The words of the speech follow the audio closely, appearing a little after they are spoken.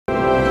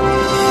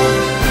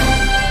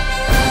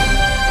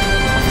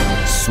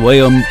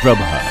Swayam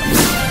Prabha.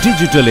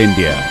 Digital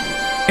India.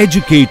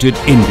 Educated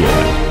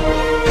India.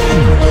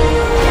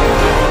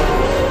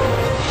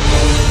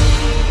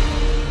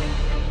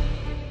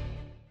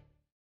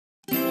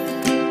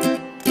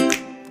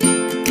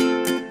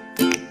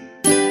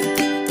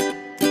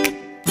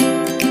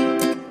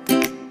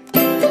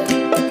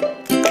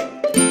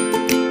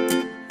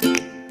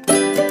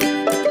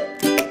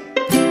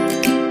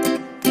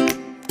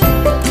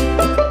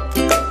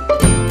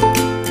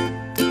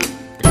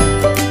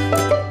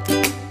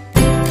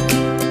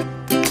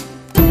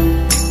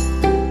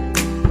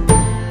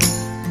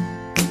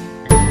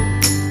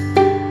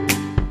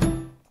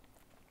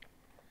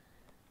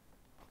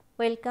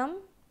 Welcome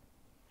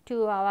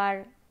to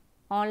our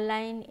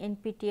online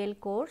NPTEL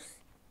course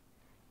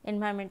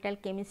Environmental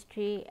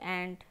Chemistry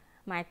and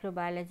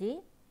Microbiology.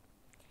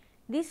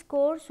 This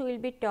course will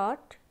be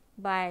taught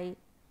by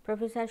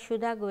Professor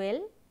Sudha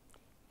Goel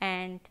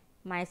and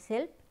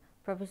myself,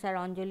 Professor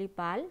Anjali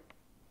Pal.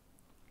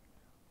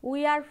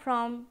 We are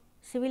from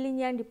Civil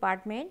Engineering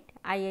Department,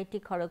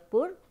 IIT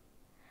Kharagpur.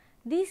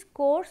 This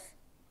course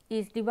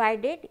is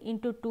divided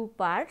into two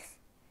parts.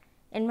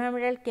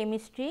 Environmental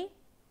Chemistry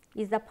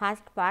is the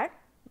first part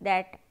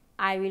that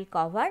I will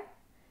cover,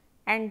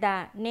 and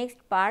the next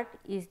part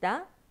is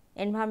the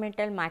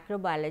environmental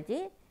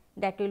microbiology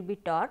that will be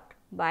taught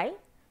by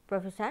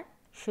Professor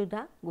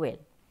Sudha Goel.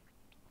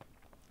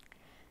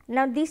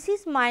 Now, this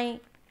is my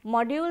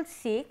module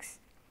 6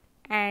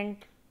 and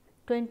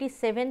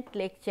 27th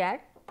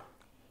lecture.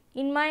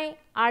 In my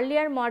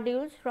earlier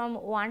modules from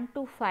 1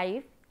 to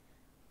 5,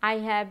 I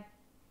have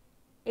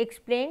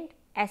explained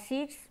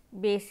acids,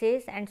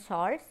 bases and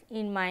salts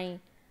in my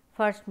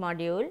first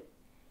module.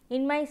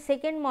 In my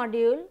second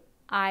module,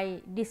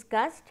 I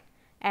discussed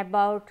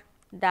about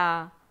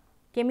the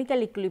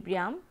chemical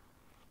equilibrium.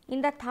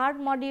 In the third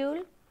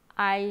module,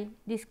 I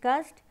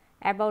discussed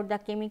about the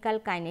chemical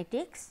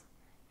kinetics,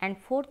 and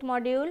fourth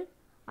module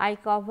I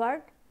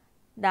covered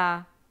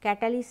the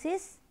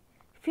catalysis.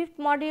 Fifth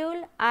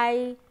module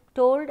I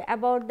told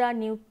about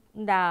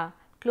the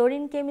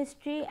chlorine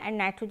chemistry and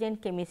nitrogen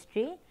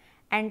chemistry,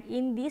 and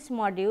in this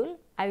module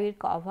I will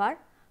cover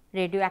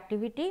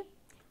radioactivity.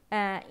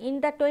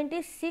 In the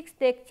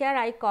 26th lecture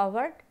I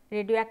covered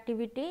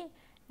radioactivity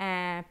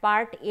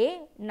part A,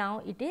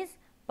 now it is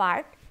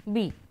part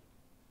B.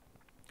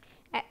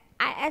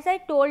 As I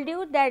told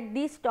you that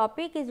this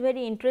topic is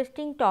very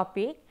interesting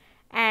topic,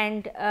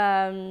 and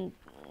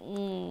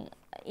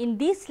in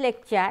this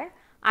lecture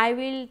I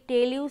will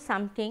tell you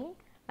something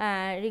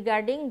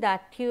regarding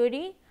the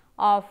theory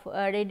of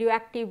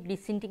radioactive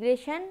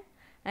disintegration,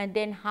 and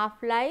then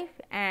half life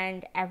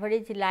and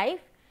average life,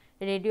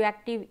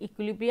 radioactive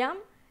equilibrium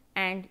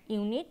and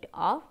unit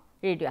of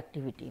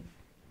radioactivity.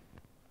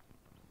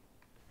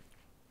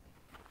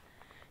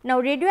 Now,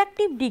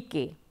 radioactive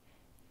decay,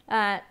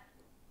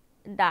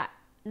 the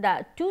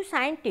two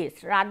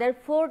scientists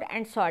Rutherford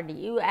and Soddy,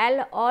 you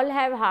all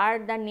have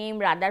heard the name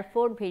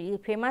Rutherford, very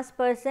famous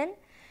person.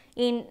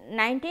 In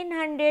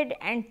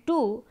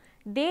 1902,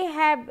 they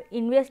have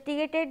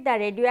investigated the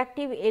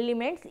radioactive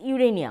elements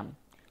uranium,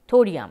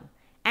 thorium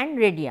and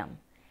radium,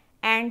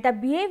 and the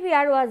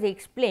behavior was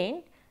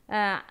explained.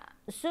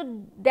 So,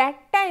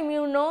 that time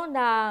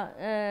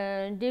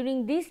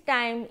during this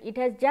time it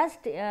has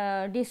just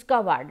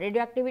discovered,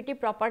 radioactivity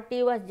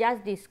property was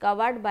just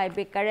discovered by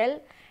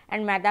Becquerel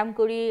and Madame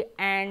Curie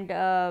and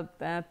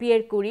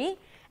Pierre Curie,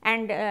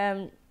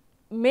 and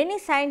many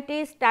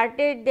scientists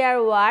started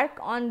their work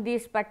on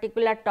this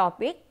particular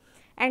topic,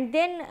 and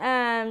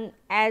then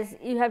as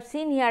you have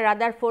seen here,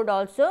 Rutherford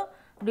also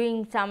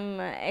doing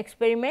some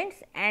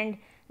experiments, and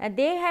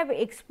they have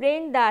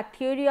explained the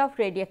theory of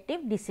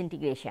radioactive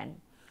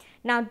disintegration.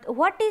 Now,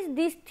 what is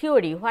this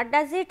theory? What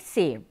does it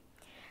say?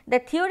 The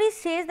theory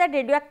says that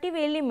radioactive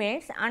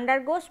elements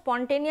undergo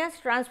spontaneous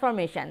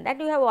transformation, that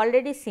you have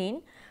already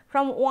seen,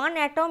 from one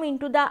atom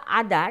into the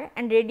other,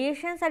 and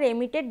radiations are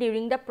emitted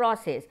during the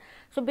process.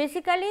 So,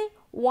 basically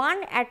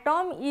one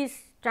atom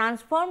is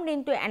transformed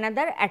into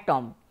another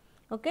atom.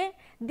 Okay.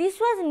 This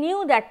was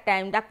new that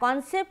time, the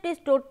concept is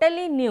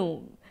totally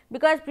new,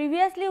 because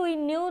previously we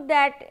knew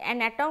that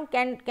an atom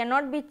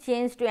cannot be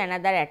changed to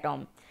another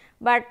atom.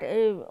 But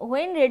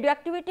when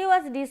radioactivity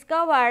was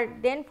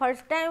discovered, then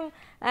first time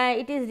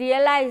it is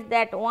realized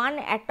that one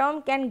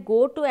atom can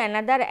go to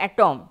another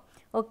atom,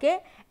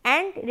 okay?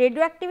 And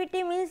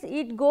radioactivity means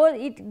it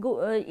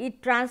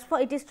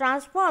is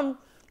transformed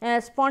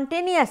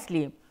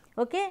spontaneously,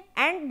 okay?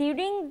 And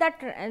during the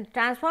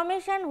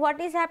transformation, what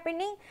is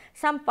happening?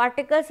 Some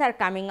particles are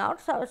coming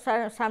out, so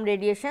some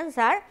radiations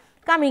are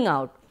coming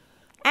out,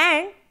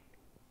 and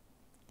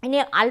in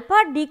a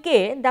alpha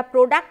decay, the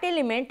product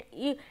element,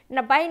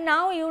 by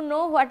now you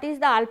know what is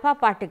the alpha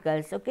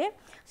particles. Okay.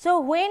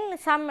 So, when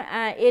some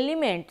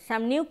element,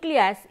 some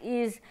nucleus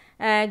is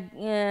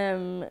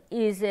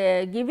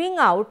giving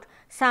out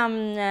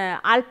some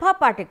alpha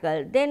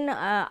particle, then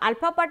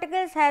alpha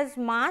particles has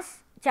mass,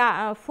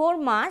 4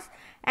 mass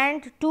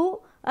and 2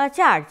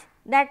 charge,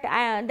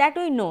 that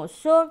we know.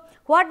 So,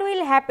 what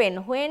will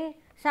happen when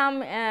some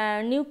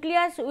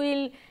nucleus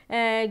will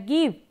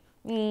give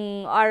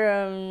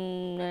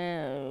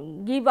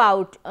give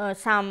out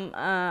some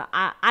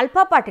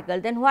alpha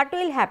particle, then what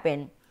will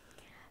happen?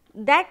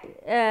 That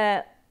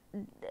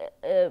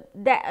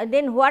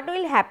then what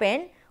will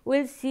happen? We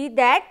will see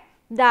that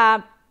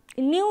the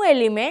new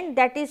element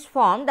that is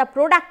formed, the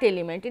product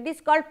element, it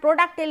is called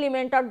product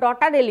element or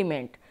daughter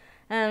element,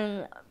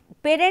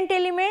 parent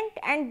element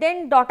and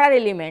then daughter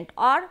element,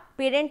 or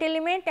parent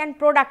element and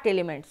product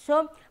element.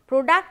 So,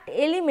 product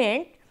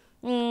element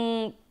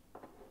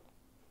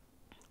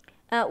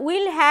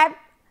will have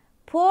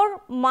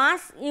 4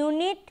 mass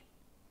unit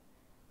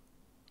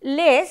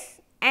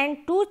less and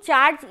 2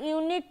 charge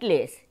unit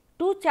less.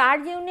 2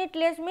 charge unit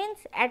less means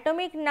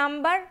atomic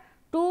number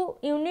 2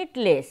 unit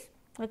less.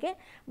 Okay.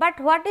 But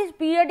what is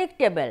periodic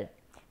table?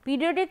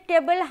 Periodic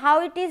table,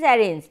 how it is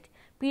arranged?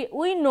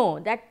 We know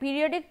that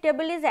periodic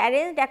table is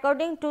arranged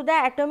according to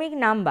the atomic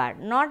number,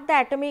 not the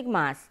atomic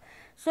mass.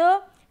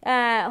 So,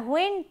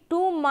 when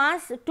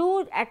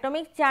 2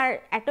 atomic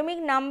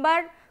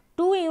number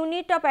 2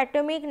 unit of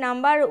atomic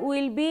number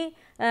will be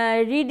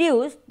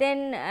reduced,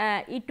 then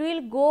it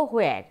will go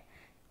where?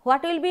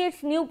 What will be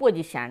its new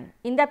position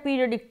in the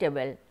periodic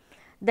table?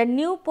 The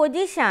new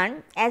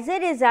position, as a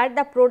result,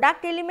 the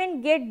product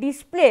element get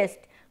displaced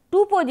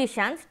 2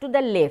 positions to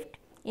the left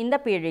in the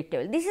periodic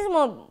table. This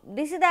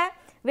is the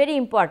very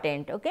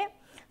important. Okay.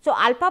 So,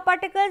 alpha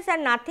particles are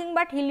nothing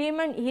but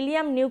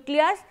helium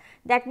nucleus,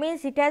 that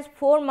means it has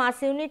 4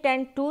 mass unit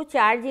and 2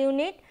 charge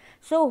unit.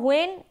 So,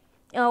 when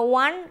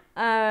one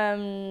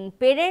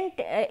parent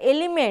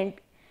element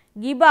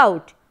give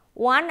out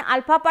 1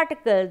 alpha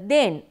particle,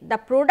 then the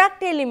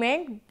product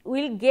element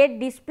will get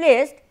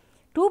displaced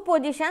 2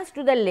 positions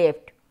to the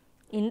left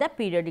in the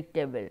periodic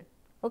table.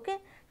 Okay.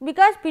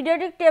 Because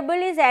periodic table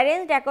is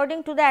arranged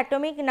according to the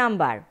atomic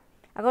number,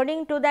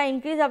 according to the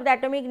increase of the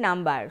atomic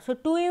number. So,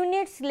 2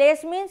 units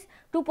less means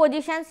 2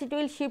 positions it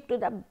will shift to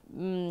the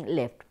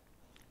left.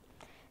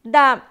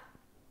 The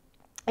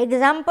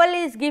example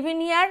is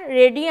given here,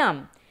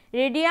 radium.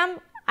 Radium,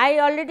 I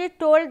already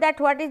told that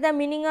what is the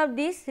meaning of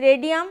this.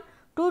 Radium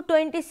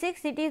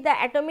 226, it is the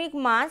atomic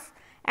mass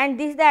and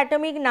this is the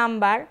atomic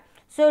number.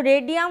 So,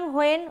 radium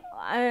when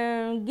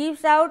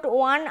gives out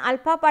 1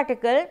 alpha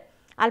particle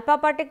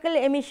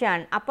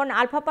emission, upon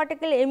alpha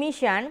particle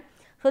emission,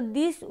 so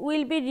this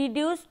will be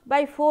reduced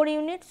by 4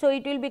 units. So,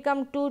 it will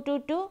become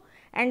 222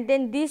 and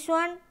then this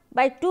one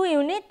by 2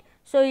 unit.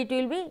 So, it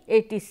will be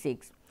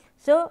 86.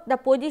 So, the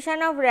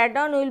position of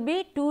radon will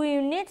be 2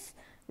 units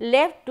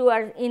left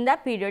towards in the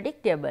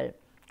periodic table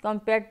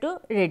compared to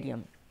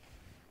radium.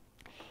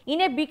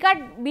 In a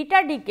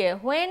beta decay,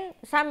 when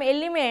some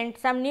element,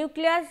 some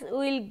nucleus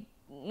will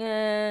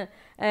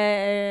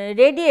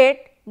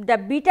radiate the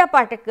beta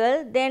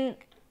particle, then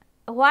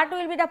what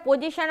will be the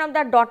position of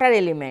the daughter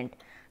element?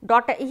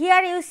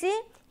 Here you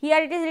see,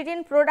 here it is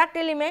written product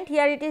element,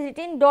 here it is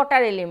written daughter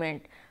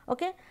element.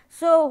 Okay.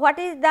 So, what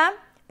is the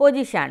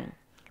position?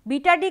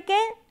 Beta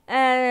decay,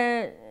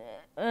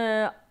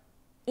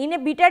 in a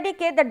beta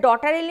decay the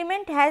daughter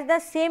element has the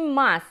same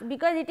mass,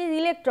 because it is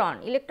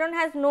electron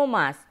has no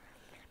mass,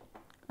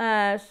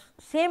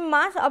 same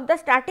mass of the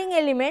starting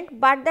element,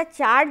 but the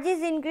charge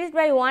is increased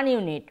by 1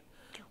 unit.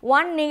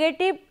 1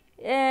 negative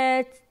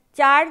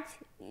charge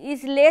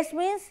is less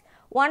means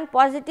 1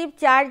 positive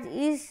charge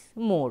is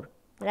more,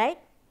 right.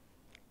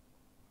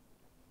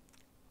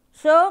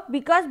 So,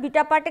 because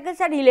beta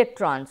particles are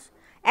electrons,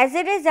 as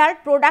a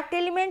result product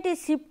element is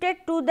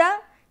shifted to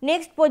the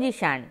next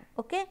position,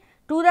 okay,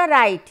 to the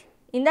right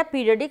in the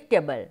periodic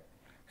table.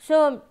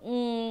 So,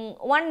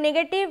 1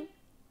 negative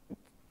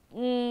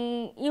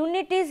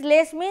unit is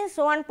less means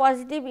 1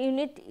 positive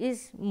unit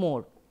is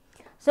more.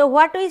 So,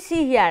 what we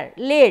see here,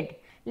 lead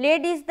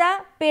is the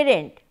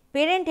parent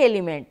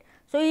element.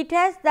 So, it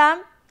has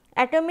the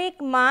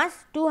atomic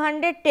mass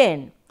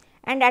 210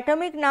 and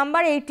atomic number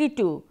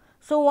 82.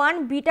 So,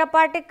 1 beta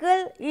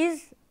particle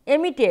is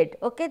emitted,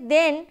 okay,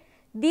 then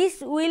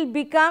this will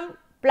become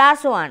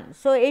plus 1.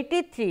 So,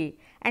 83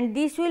 and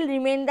this will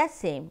remain the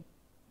same,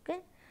 okay,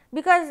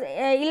 because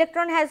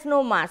electron has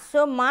no mass.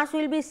 So, mass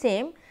will be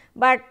same,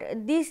 but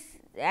this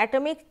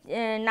atomic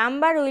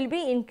number will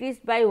be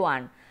increased by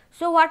 1.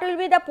 So, what will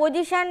be the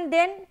position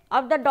then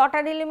of the daughter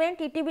element?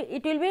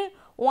 It will be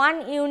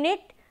 1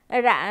 unit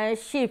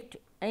shift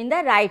in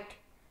the right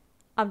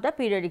of the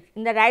periodic,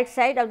 in the right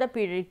side of the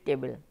periodic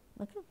table.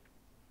 Okay.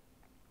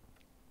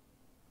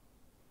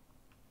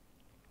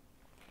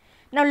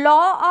 Now,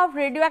 law of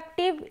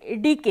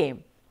radioactive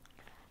decay.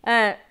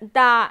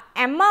 The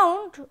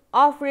amount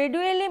of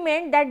radio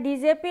element that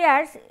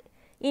disappears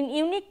in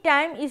unit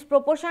time is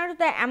proportional to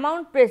the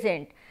amount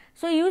present.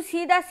 So, you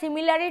see the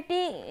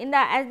similarity in the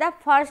as the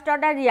first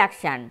order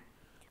reaction.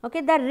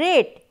 Okay. The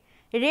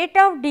rate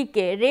of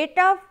decay, rate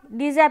of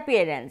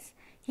disappearance,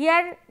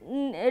 here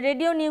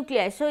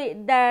radionuclei. So,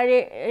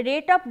 the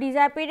rate of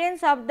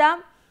disappearance of the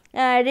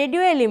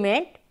radio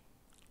element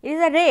is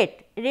a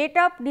rate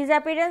of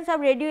disappearance of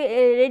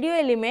radio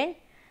element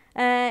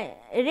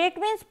rate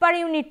means per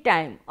unit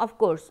time of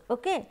course,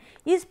 okay,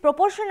 is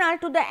proportional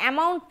to the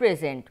amount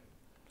present.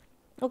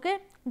 Okay.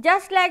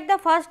 Just like the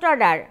first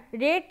order,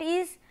 rate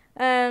is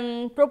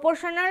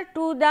proportional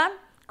to the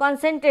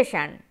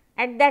concentration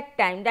at that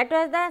time, that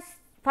was the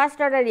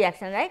first order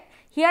reaction, right.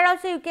 Here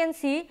also you can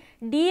see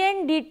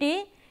dN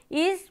dt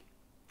is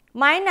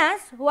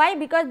minus, why,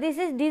 because this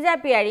is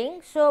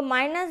disappearing. So,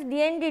 minus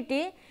dN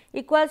dt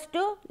equals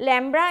to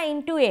lambda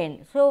into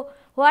n. So,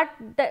 what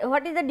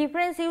is the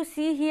difference you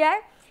see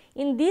here?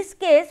 In this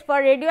case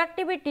for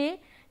radioactivity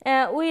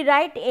we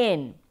write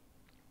n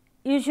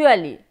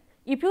usually.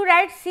 If you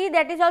write C,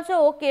 that is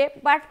also okay,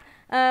 but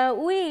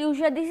we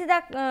usually, this is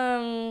the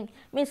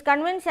means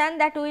convention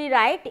that we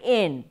write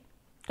n,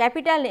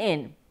 capital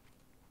N,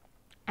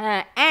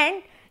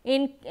 and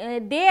in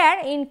there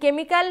in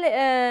chemical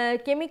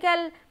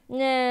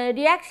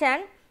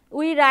reaction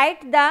we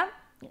write the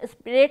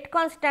rate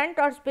constant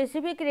or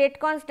specific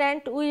rate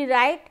constant, we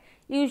write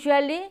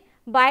usually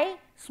by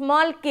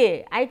small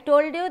k. I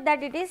told you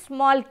that it is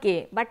small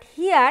k, but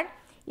here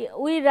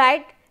we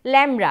write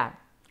lambda.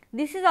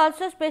 This is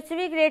also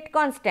specific rate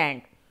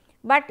constant,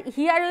 but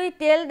here we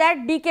tell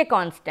that decay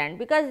constant,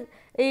 because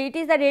it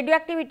is the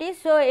radioactivity.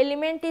 So,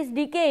 element is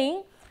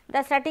decaying,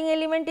 the starting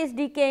element is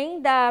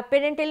decaying, the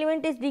parent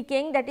element is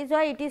decaying, that is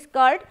why it is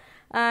called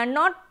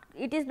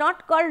it is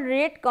not called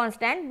rate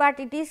constant, but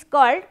it is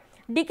called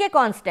decay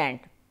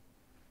constant.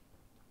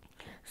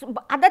 So,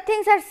 other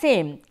things are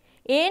same.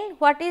 N,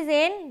 what is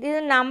N? This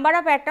is the number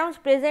of atoms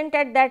present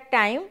at that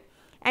time,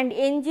 and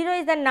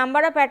N0 is the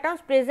number of atoms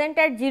present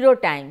at 0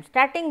 time,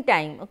 starting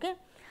time. Okay.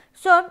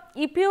 So,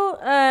 if you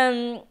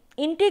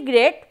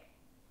integrate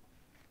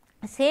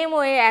same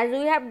way as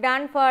we have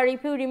done for,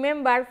 if you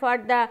remember, for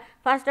the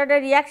first order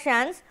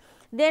reactions,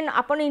 then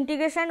upon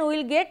integration we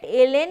will get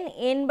ln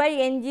n by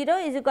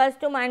n0 is equals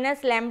to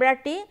minus lambda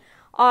t,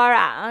 or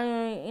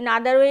in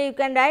other way you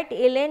can write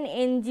ln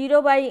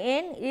n0 by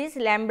n is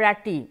lambda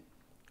t.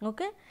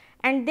 Okay.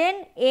 And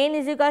then n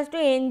is equals to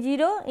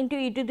n0 into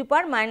e to the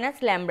power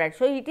minus lambda.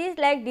 So, it is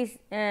like this,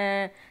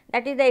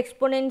 that is the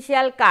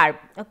exponential curve.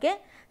 Okay.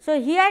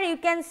 So, here you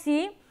can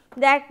see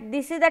that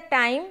this is the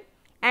time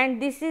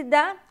and this is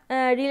the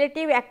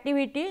relative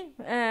activity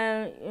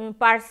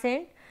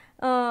percent,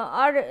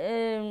 or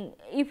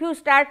if you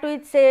start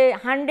with say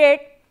 100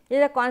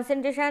 is a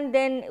concentration,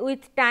 then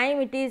with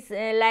time it is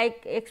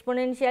like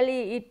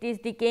exponentially it is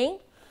decaying.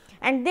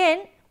 And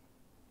then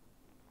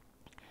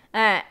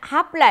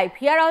half life,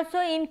 here also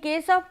in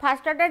case of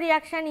first order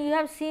reaction you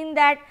have seen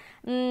that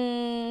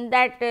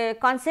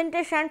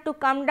concentration to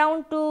come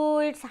down to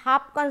its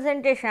half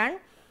concentration,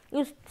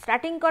 you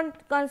starting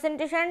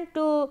concentration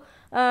to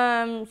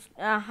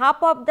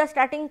half of the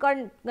starting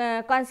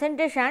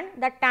concentration,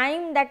 the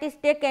time that is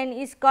taken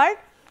is called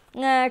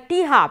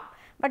T half,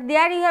 but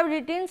there you have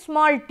written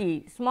small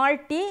t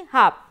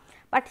half,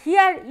 but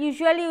here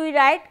usually we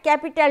write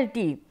capital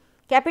T.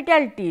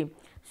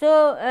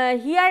 So,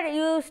 here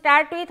you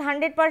start with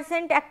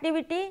 100%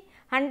 activity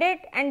 100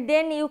 and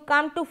then you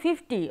come to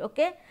 50.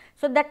 Okay.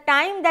 So, the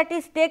time that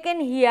is taken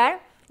here,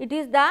 it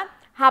is the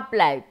half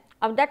life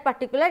of that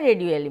particular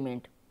radio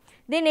element.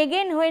 Then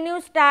again when you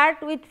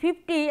start with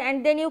 50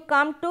 and then you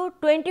come to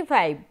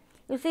 25,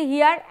 you see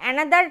here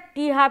another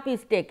T half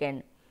is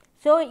taken.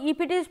 So,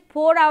 if it is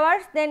 4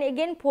 hours, then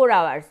again 4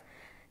 hours.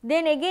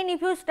 Then again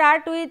if you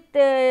start with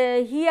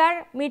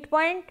here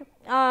midpoint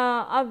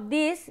of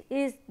this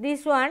is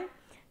this one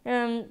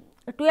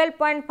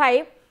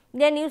 12.5,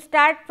 then you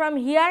start from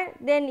here,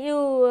 then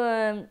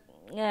you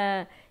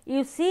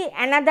see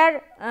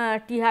another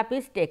T half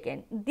is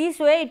taken, this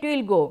way it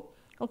will go.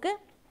 Okay.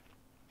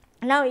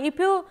 Now, if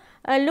you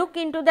look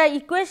into the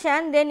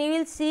equation, then you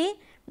will see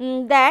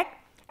that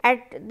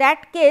at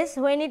that case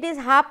when it is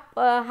half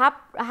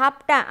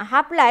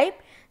life,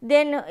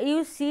 then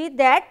you see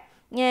that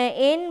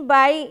n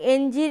by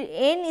n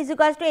is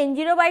equals to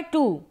n0 by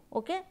 2,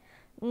 okay,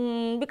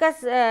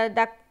 because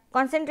the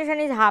concentration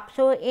is half.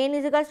 So, n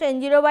is equals to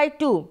n0 by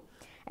 2,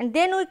 and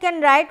then we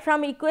can write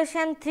from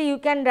equation 3, you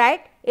can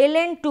write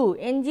ln 2,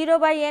 n0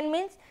 by n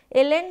means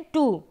ln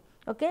 2,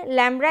 okay,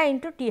 lambda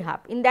into T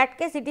half, in that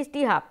case it is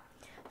T half.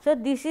 So,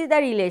 this is the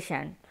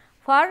relation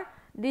for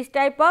this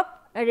type of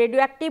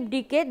radioactive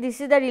decay,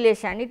 this is the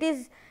relation, it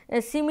is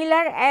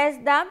similar as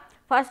the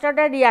first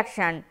order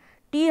reaction,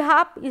 T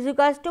half is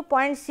equals to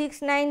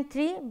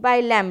 0.693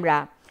 by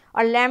lambda,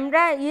 or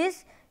lambda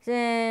is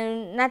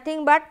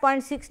nothing but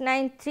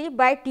 0.693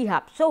 by T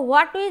half. So,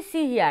 what we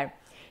see here,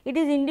 it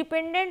is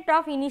independent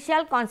of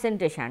initial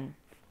concentration.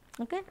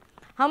 Okay.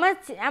 How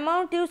much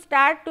amount you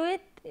start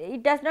with,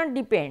 it does not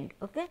depend.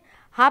 Okay.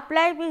 Half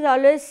life is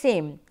always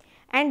same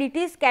and it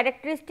is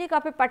characteristic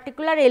of a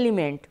particular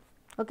element.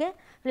 Okay.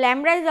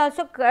 Lambda is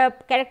also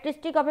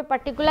characteristic of a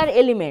particular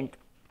element.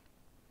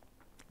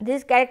 This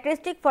is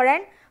characteristic for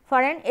an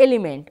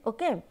element.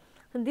 Okay.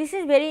 So, this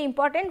is very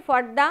important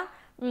for the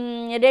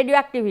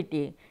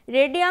radioactivity.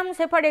 Radium,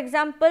 say for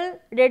example,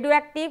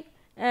 radioactive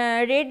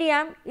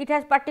radium, it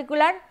has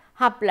particular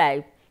half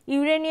life.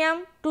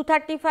 Uranium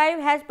 235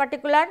 has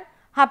particular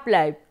half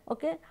life.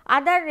 Okay.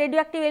 Other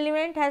radioactive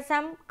element has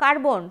some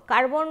carbon,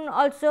 carbon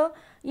also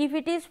if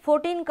it is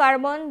 14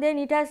 carbon then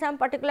it has some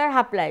particular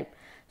half life.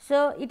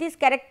 So, it is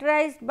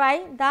characterized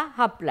by the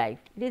half life,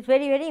 it is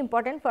very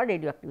important for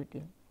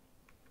radioactivity.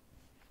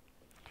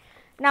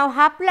 Now,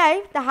 half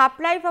life, the half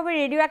life of a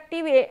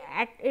radioactive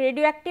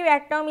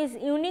atom is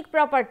unique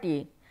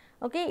property.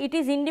 Okay. It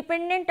is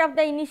independent of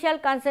the initial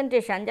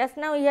concentration, just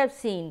now we have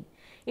seen,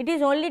 it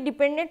is only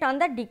dependent on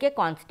the decay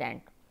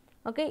constant.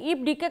 Okay.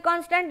 If decay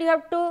constant you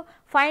have to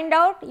find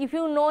out, if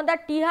you know the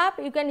T half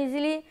you can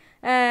easily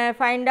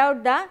find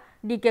out the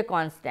decay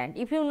constant.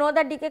 If you know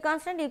the decay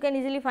constant you can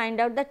easily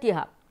find out the T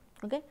half.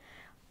 Okay.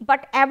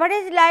 But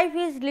average life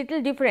is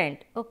little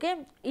different.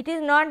 Okay. It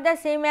is not the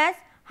same as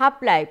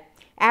half life.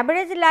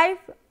 Average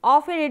life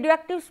of a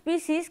radioactive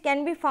species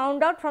can be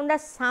found out from the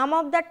sum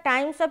of the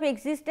times of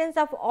existence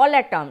of all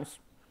atoms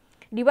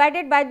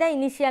divided by the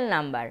initial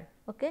number.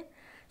 Okay.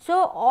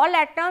 So, all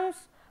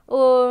atoms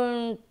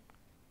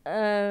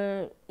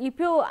if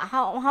you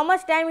how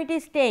much time it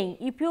is staying,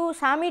 if you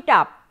sum it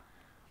up,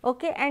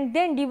 okay, and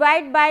then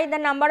divide by the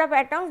number of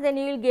atoms, then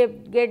you will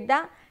get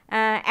the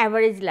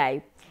average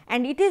life.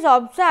 And it is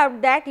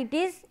observed that it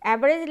is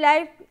average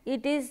life,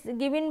 it is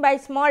given by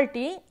small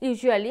t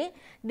usually,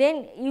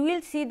 then you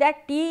will see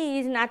that T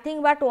is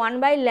nothing but 1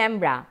 by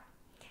lambda,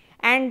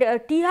 and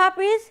T half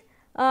is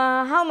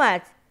how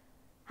much?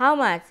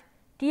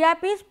 T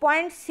half is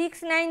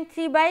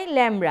 0.693 by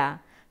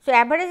lambda. So,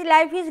 average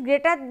life is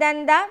greater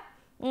than the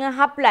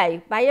half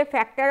life by a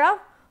factor of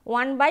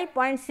 1 by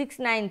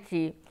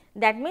 0.693,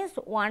 that means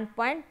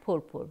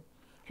 1.44.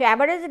 So,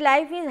 average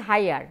life is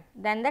higher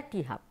than the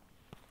T half.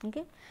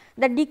 Okay.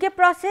 The decay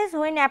process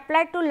when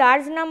applied to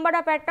large number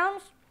of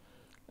atoms,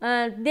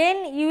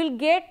 then you will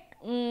get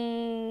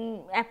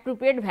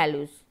appropriate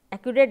values,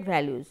 accurate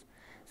values.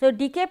 So,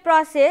 decay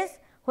process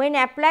when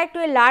applied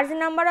to a large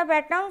number of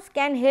atoms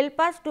can help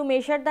us to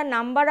measure the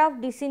number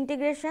of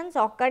disintegrations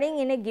occurring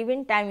in a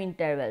given time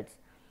intervals.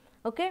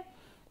 Okay.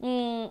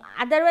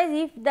 Otherwise,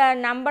 if the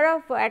number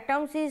of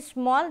atoms is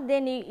small,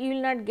 then you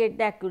will not get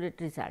the accurate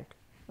result.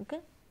 Okay.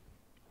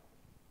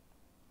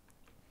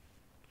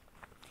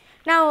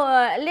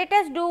 Now, let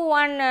us do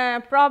one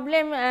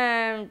problem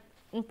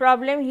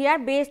here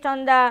based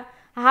on the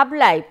half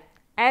life,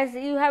 as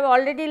you have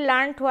already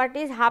learnt what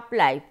is half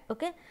life.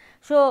 Okay.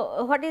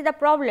 So, what is the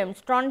problem?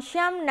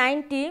 Strontium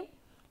 90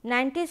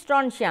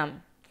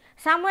 strontium.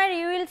 Somewhere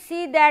you will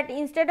see that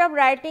instead of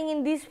writing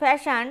in this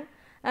fashion,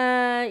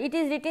 it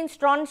is written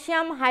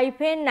strontium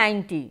hyphen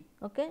 90,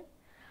 okay.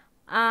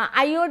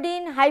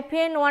 Iodine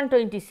hyphen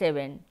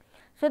 127.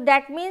 So,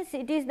 that means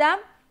it is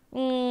the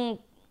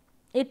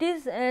it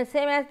is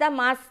same as the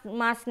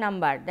mass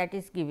number that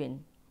is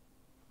given.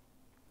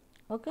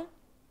 Okay.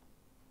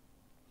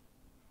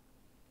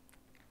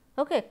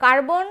 Okay.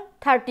 Carbon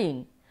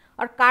 13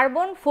 or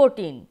carbon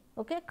 14,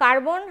 okay.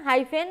 Carbon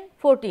hyphen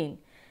 14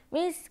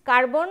 means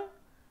carbon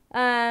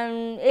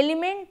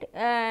element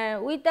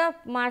with a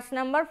mass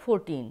number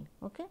 14,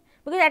 okay,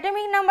 because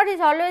atomic number is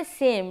always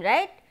same,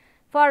 right,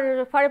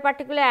 for a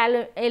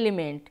particular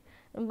element,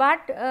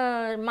 but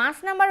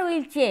mass number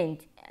will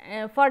change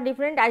for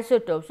different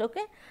isotopes,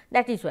 okay,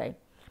 that is why.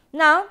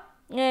 Now,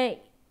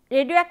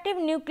 radioactive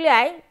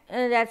nuclei,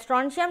 that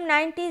strontium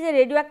 90 is a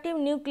radioactive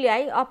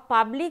nuclei of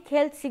public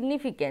health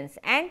significance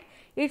and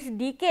its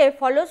decay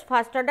follows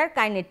first order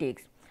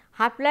kinetics.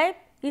 Half life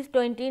is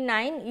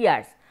 29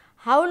 years.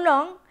 How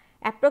long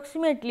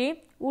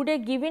approximately would a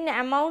given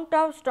amount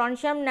of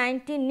strontium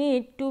 90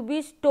 need to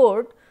be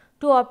stored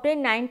to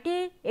obtain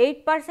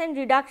 98%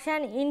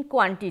 reduction in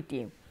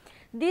quantity?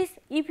 This,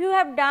 if you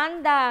have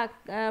done the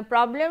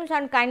problems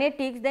on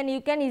kinetics, then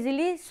you can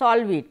easily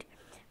solve it,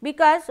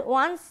 because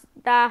once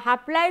the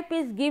half life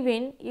is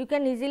given, you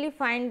can easily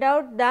find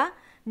out the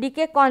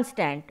decay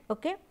constant.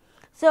 Okay.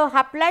 So,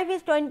 half life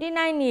is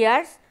 29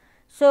 years.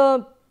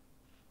 So,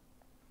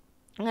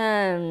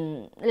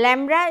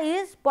 lambda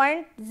is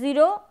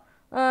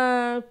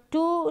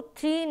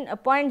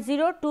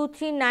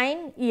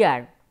 0.0239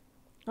 year,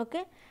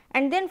 okay.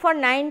 And then for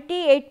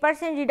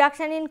 98%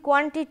 reduction in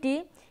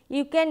quantity,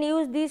 you can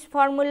use this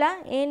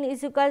formula, n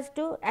is equals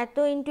to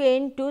atho into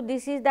n2,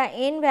 this is the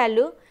n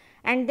value,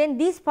 and then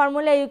this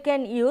formula you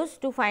can use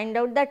to find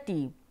out the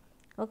T.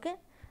 Okay.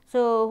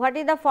 So, what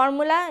is the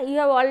formula? You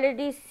have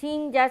already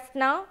seen just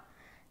now,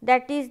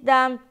 that is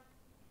the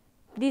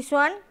this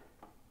one,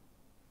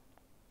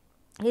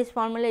 this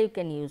formula you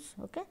can use.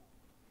 Okay.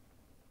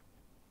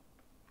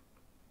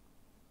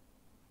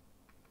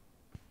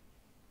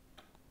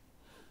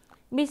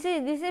 This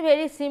is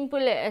very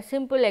simple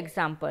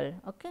example.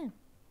 Okay.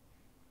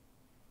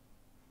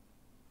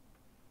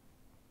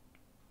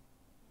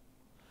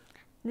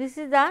 This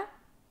is the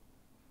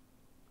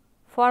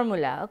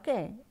formula,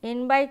 okay.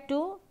 N by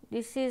 2,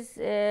 this is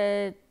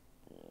n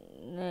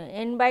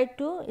by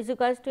 2 is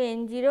equals to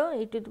n0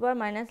 e to the power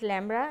minus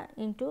lambda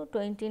into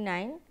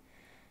 29,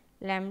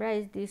 lambda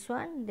is this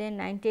one, then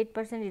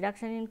 98%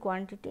 reduction in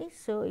quantity.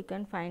 So, you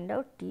can find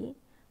out T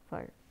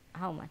for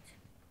how much.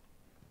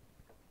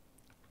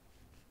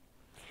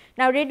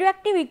 Now,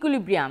 radioactive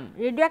equilibrium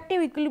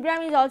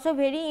is also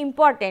very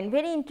important,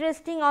 very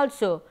interesting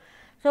also.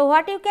 So,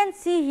 what you can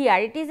see here,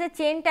 it is a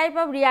chain type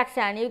of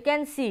reaction. You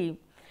can see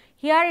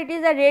here it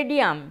is a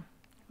radium,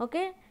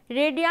 okay,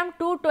 radium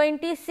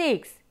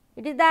 226,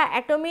 it is the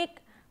atomic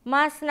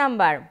mass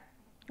number.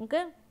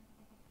 Okay.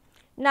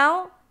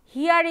 Now,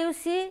 here you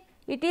see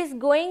it is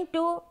going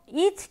to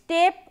each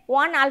step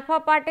one alpha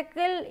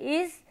particle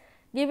is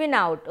given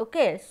out.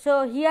 Okay.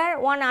 So, here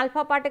one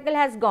alpha particle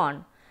has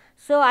gone.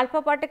 So,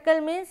 alpha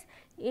particle means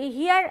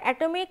here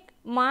atomic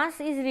mass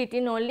is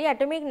written only,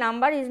 atomic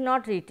number is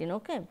not written.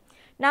 Okay.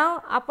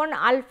 Now, upon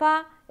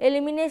alpha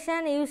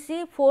elimination you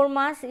see 4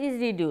 mass is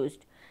reduced,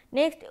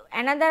 next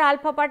another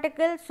alpha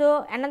particle,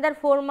 so another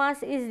 4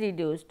 mass is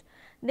reduced,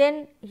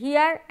 then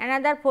here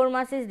another 4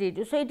 mass is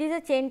reduced. So, it is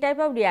a chain type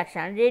of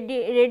reaction,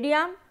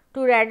 radium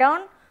to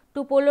radon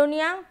to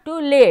polonium to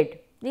lead,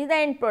 this is the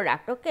end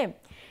product. Okay.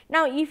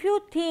 Now, if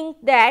you think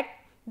that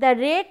the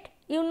rate,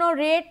 you know,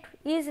 rate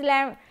is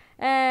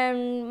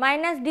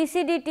minus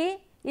dc dt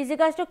is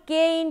equals to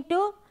k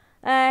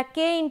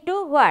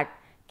into what?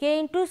 K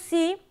into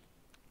C,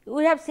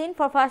 we have seen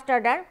for first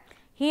order,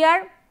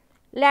 here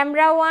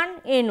lambda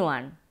 1 n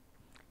 1.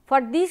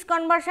 For this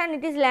conversion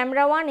it is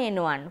lambda 1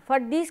 n 1, for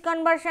this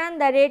conversion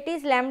the rate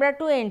is lambda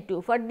 2 n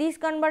 2, for this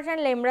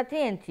conversion lambda 3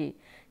 n 3,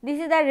 this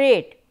is the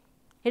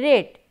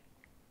rate.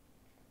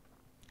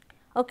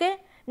 Okay.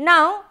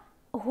 Now,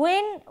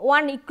 when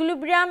one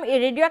equilibrium, a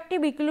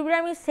radioactive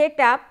equilibrium is set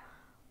up,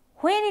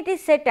 when it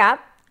is set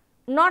up,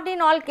 not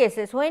in all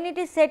cases, when it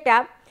is set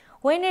up,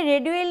 when a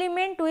radio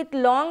element with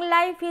long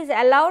life is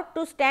allowed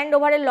to stand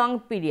over a long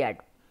period,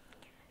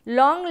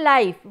 long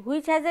life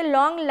which has a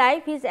long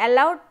life is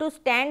allowed to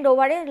stand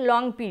over a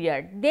long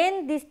period,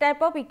 then this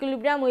type of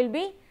equilibrium will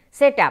be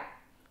set up.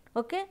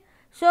 Okay.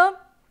 So,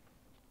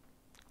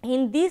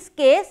 in this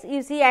case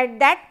you see at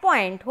that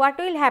point what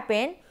will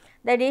happen,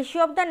 the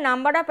ratio of the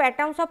number of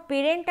atoms of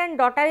parent and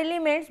daughter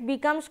elements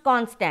becomes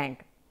constant.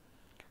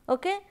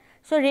 Okay.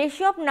 So,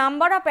 ratio of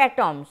number of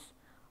atoms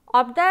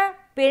of the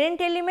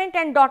parent element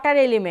and daughter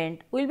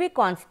element will be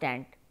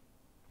constant,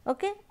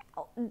 okay,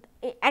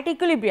 at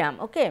equilibrium.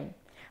 Okay.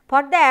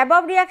 For the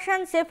above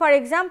reaction, say for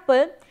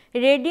example,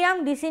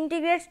 radium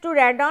disintegrates to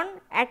radon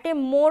at a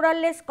more or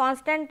less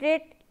constant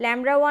rate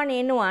lambda 1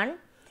 n 1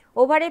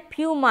 over a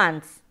few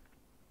months.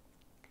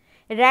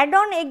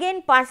 Radon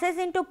again passes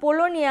into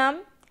polonium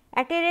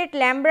at a rate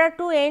lambda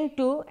 2 n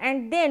 2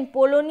 and then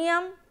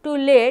polonium to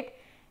lead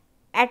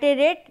at a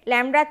rate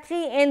lambda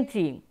 3 n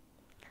 3.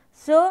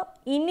 So,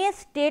 in a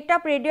state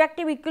of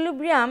radioactive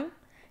equilibrium,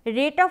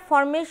 rate of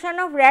formation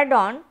of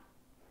radon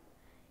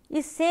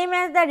is same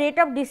as the rate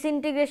of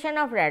disintegration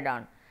of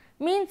radon.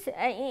 Means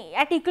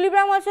at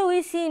equilibrium also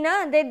we see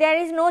na, that there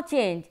is no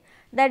change,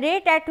 the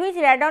rate at which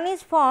radon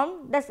is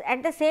formed,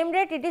 at the same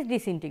rate it is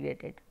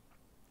disintegrated.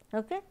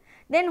 Okay.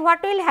 Then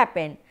what will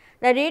happen?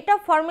 The rate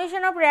of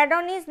formation of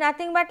radon is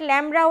nothing but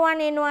lambda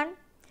 1 n 1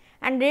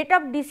 and rate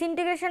of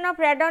disintegration of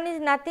radon is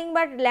nothing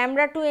but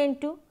lambda 2 n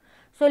 2.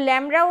 So,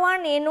 lambda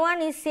 1 n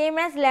 1 is same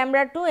as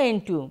lambda 2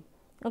 n 2.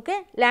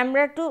 Okay.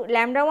 Lambda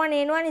 1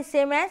 n 1 is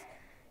same as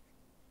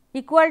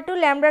equal to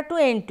lambda 2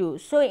 n 2.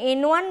 So,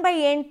 n 1 by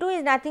n 2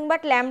 is nothing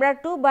but lambda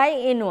 2 by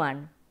n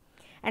 1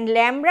 and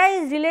lambda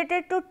is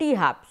related to T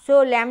half.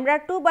 So,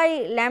 lambda 2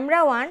 by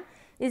lambda 1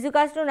 is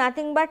equals to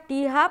nothing but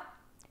T half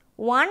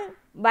 1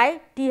 by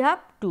T half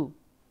 2.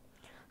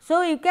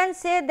 So, you can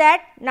say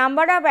that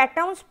number of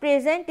atoms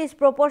present is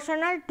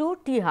proportional to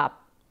T half.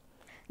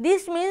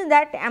 This means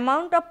that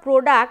amount of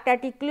product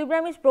at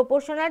equilibrium is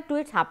proportional to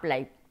its half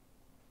life.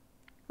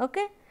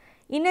 Okay.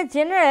 In a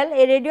general,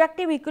 a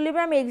radioactive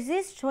equilibrium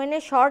exists when a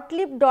short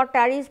lived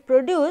daughter is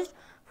produced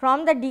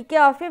from the decay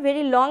of a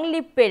very long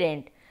lived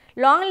parent.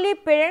 Long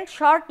lived parent,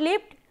 short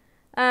lived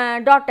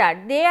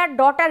daughter, they are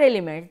daughter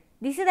elements.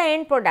 This is the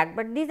end product,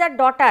 but these are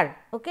daughter,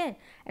 okay,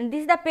 and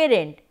this is the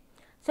parent.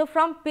 So,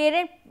 from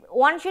parent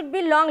one should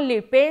be long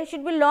lived, parent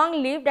should be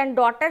long lived and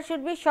daughter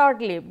should be short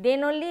lived,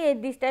 then only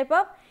this type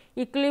of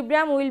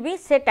equilibrium will be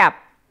set up.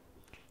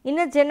 In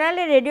a general,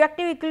 a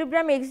radioactive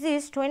equilibrium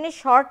exists when a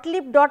short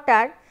lived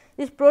daughter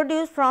is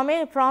produced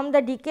from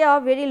the decay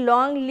of very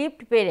long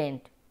lived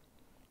parent.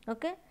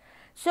 Okay.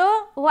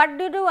 So, what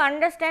do you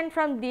understand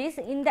from this?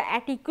 In the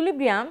at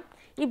equilibrium,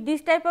 if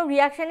this type of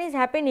reaction is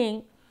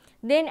happening,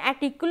 then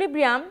at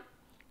equilibrium,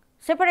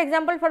 say for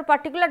example, for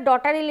particular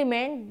daughter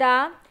element,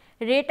 the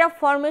rate of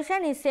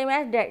formation is same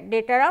as the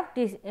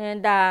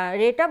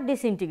rate of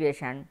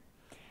disintegration,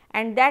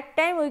 and that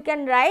time we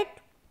can write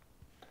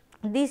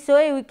this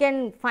way, we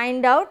can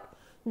find out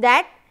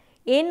that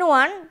n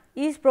 1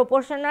 is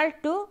proportional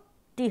to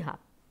T half,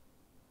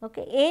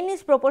 okay. N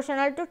is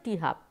proportional to T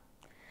half.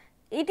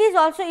 It is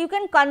also, you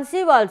can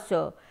conceive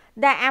also,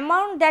 the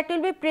amount that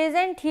will be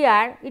present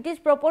here, it is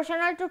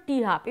proportional to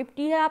T half. If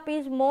T half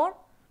is more,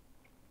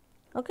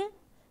 okay,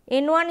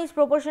 n 1 is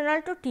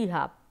proportional to T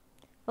half.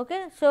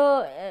 Okay.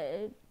 So,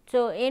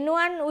 n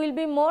 1 will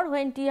be more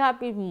when T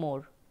half is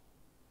more.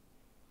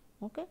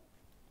 Okay.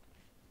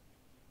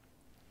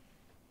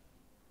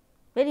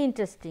 Very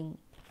interesting.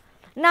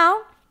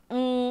 Now,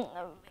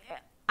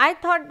 I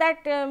thought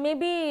that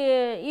maybe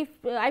if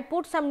I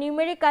put some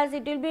numericals,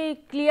 it will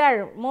be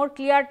clear, more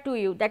clear to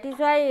you. That is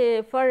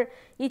why for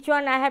each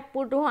one I have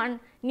put one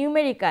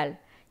numerical.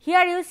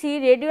 Here you see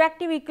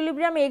radioactive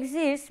equilibrium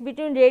exists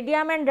between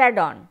radium and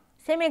radon.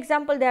 Same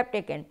example they have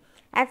taken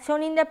as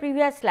shown in the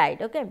previous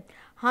slide. Okay.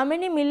 How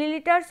many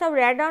milliliters of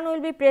radon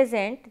will be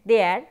present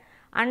there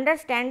under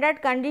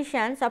standard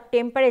conditions of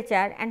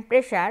temperature and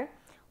pressure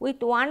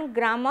with 1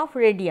 gram of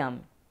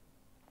radium?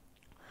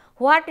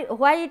 Why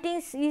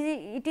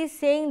it is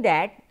saying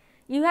that?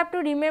 You have to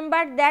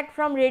remember that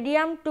from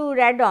radium to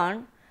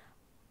radon,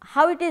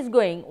 how it is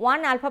going,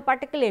 1 alpha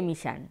particle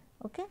emission,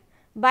 okay,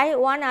 by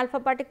 1 alpha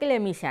particle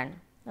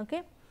emission.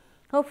 Okay.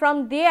 So,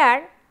 from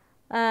there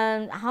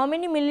how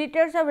many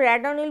milliliters of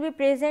radon will be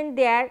present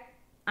there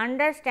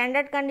under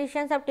standard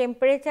conditions of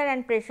temperature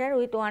and pressure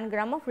with 1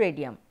 gram of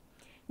radium.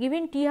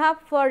 Given T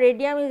half for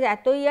radium is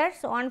atto years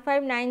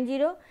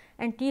 1590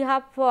 and T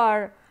half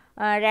for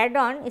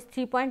radon is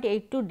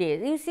 3.82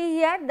 days. You see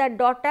here the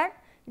daughter,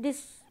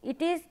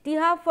 it is T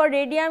half for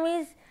radium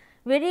is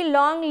very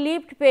long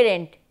lived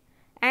parent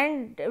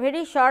and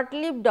very short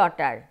lived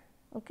daughter.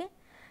 Okay.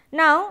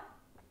 Now,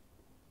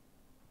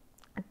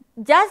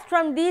 just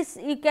from this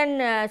you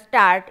can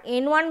start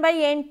N 1 by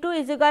N 2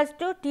 is equals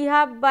to T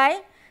half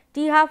by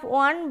T half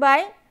 1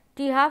 by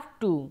T half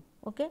 2.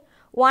 Okay.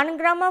 1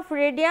 gram of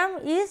radium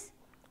is,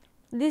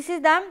 this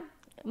is the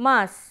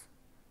mass.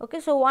 Okay.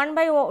 So, 1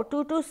 by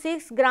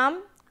 226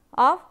 gram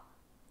of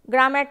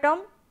gram atom.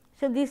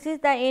 So, this is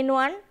the N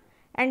 1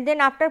 and then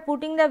after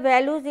putting the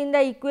values in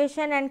the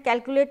equation and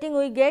calculating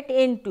we get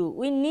N 2.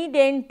 We need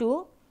N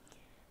 2,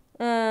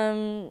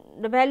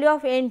 the value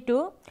of N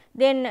 2,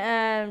 then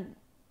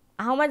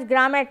how much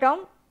gram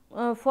atom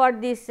for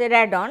this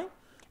radon,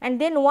 and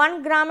then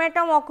 1 gram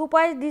atom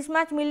occupies this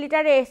much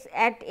milliliter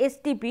at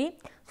STP.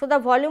 So, the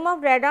volume of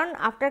radon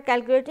after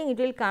calculating it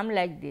will come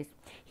like this.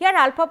 Here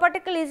alpha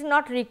particle is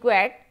not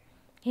required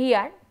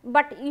here,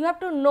 but you have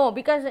to know,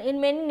 because in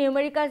many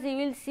numericals you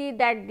will see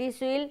that this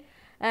will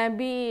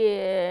be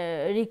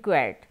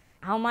required,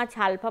 how much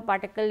alpha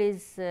particle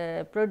is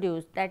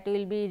produced, that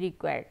will be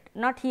required,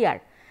 not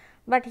here,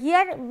 but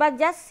here, but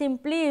just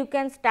simply you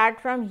can start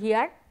from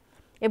here.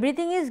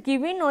 Everything is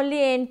given,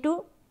 only N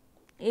 2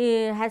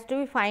 has to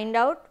be found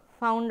out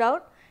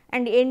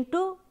and N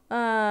 2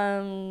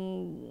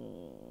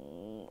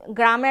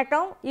 gram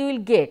atom you will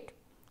get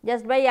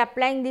just by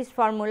applying this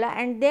formula,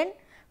 and then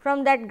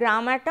from that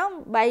gram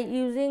atom by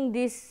using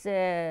this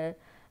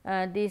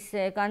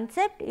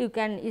concept you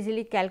can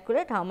easily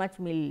calculate how much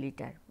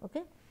milliliter.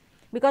 Okay.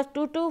 Because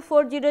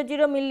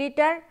 22400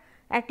 milliliter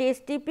at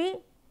STP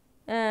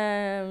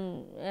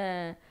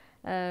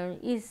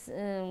is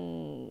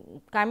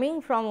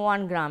coming from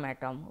 1 gram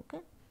atom. Okay.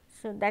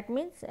 So, that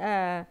means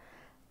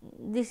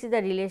this is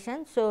the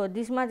relation. So,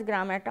 this much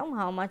gram atom,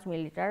 how much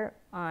milliliter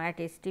at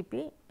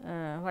STP,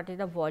 what is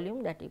the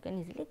volume, that you can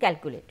easily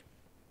calculate.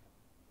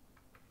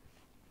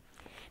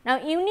 Now,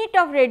 unit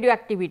of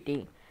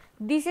radioactivity,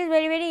 this is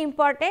very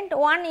important.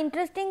 One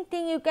interesting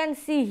thing you can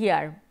see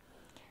here,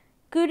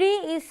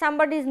 Curie is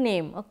somebody's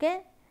name,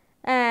 okay.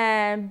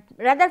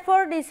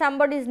 Rutherford is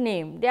somebody's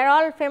name, they are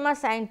all famous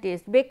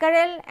scientists,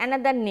 Becquerel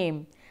another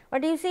name,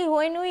 but you see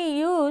when we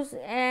use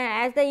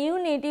as the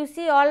unit, you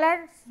see all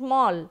are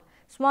small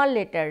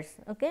letters.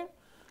 Okay.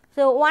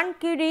 So, 1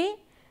 Curie,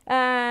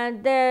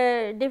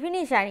 the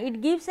definition,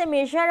 it gives a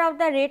measure of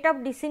the rate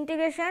of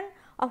disintegration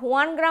of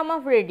 1 gram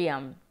of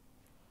radium,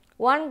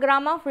 1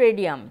 gram of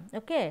radium.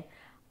 Okay.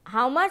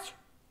 How much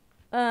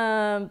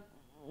 1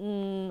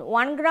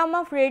 gram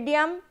of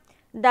radium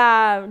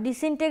the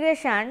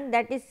disintegration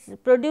that is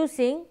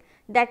producing,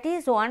 that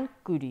is 1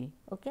 Curie.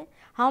 Okay.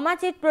 How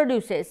much it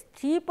produces?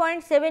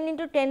 3.7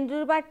 into 10 to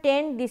the power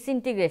 10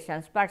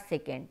 disintegrations per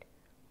second.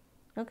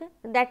 Okay.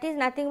 That is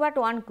nothing but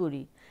 1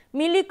 Curie.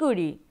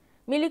 Millicurie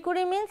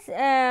means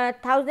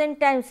 1000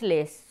 times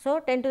less. So,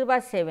 10 to the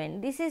power 7,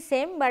 this is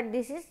same, but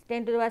this is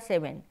 10 to the power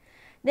 7.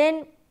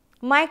 Then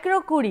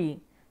microcurie,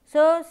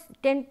 so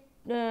 10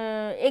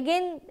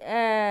 again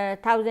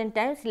 1000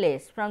 times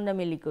less from the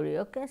millicurie.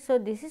 Okay. So,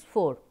 this is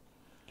 4.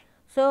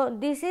 So,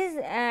 this is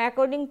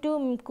according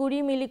to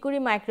Curie, millicurie,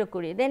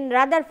 microcurie. Then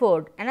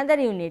Rutherford another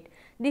unit,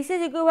 this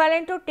is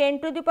equivalent to 10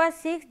 to the power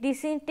 6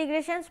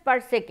 disintegrations per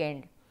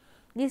second.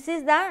 This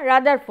is the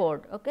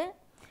Rutherford. Okay.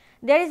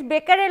 There is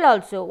Becquerel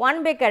also,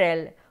 1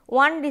 Becquerel,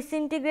 1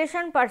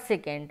 disintegration per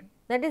second,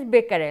 that is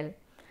Becquerel.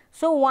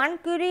 So, 1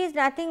 Curie is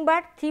nothing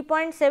but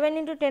 3.7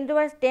 into 10 to the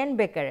power 10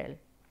 Becquerel.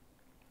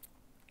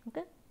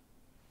 Okay.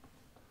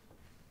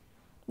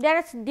 There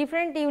are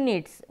different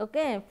units,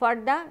 okay, for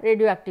the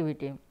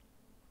radioactivity.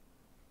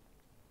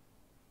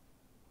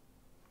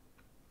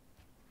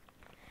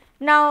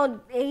 Now,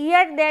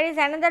 here there is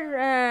another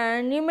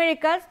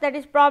numericals, that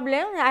is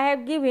problem I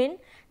have given.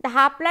 The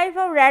half life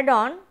of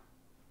radon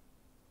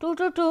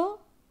 222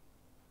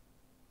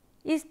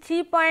 is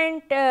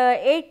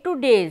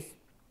 3.82 days.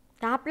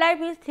 The half life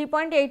is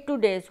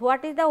 3.82 days.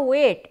 What is the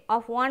weight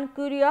of 1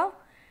 Curie of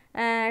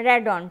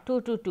radon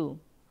 222?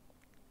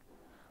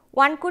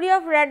 1 Curie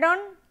of radon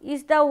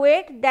is the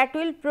weight that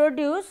will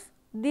produce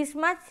this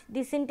much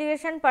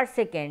disintegration per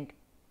second.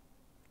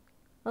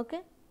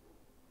 Okay.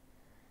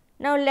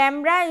 Now,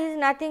 lambda is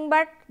nothing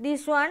but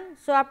this one.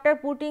 So, after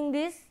putting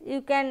this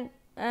you can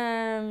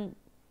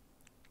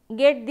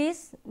get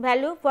this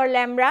value for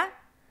lambda.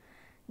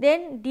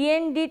 Then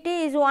dn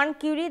dt is 1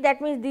 curie,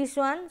 that means this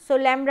one. So,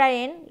 lambda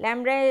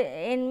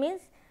n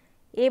means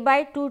A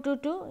by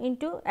 222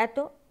 into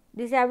atto,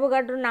 this is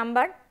Avogadro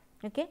number,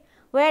 okay,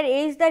 where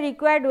A is the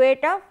required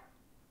weight of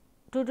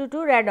 222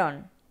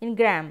 radon in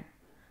gram.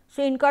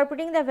 So,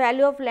 incorporating the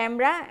value of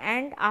lambda,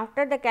 and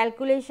after the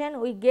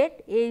calculation we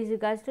get A is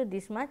equals to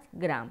this much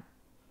gram.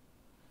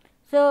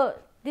 So,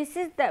 this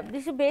is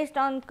based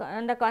on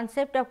the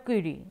concept of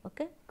Curie,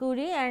 okay,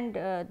 Curie and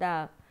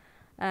the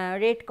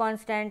rate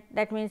constant,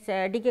 that means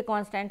decay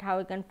constant, how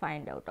we can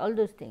find out all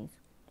those things.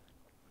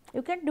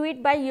 You can do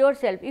it by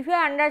yourself. If you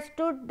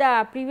understood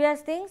the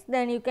previous things,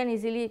 then you can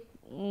easily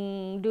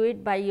do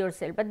it by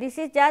yourself, but this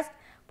is just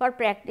for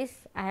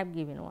practice I have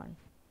given one.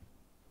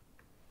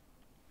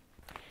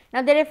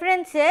 Now, the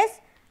references,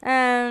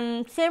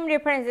 same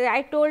references.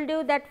 I told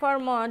you that for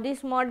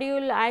this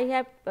module I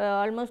have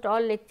almost all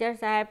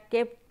lectures I have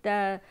kept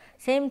the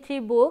same 3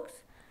 books.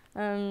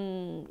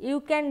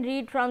 You can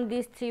read from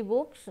these 3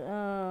 books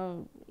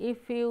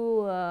if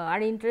you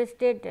are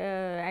interested,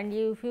 and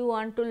if you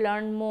want to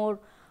learn more,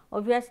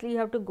 obviously you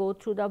have to go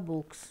through the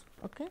books.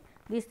 Okay.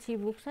 These 3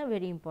 books are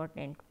very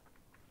important.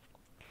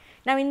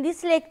 Now, in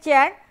this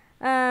lecture,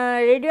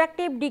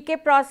 radioactive decay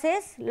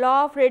process,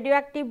 law of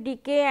radioactive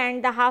decay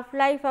and the half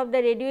life of the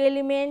radio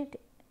element,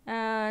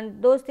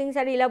 those things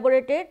are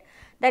elaborated.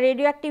 The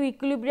radioactive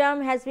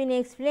equilibrium has been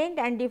explained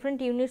and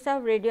different units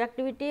of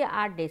radioactivity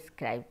are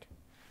described.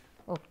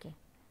 Okay.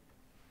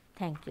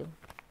 Thank you.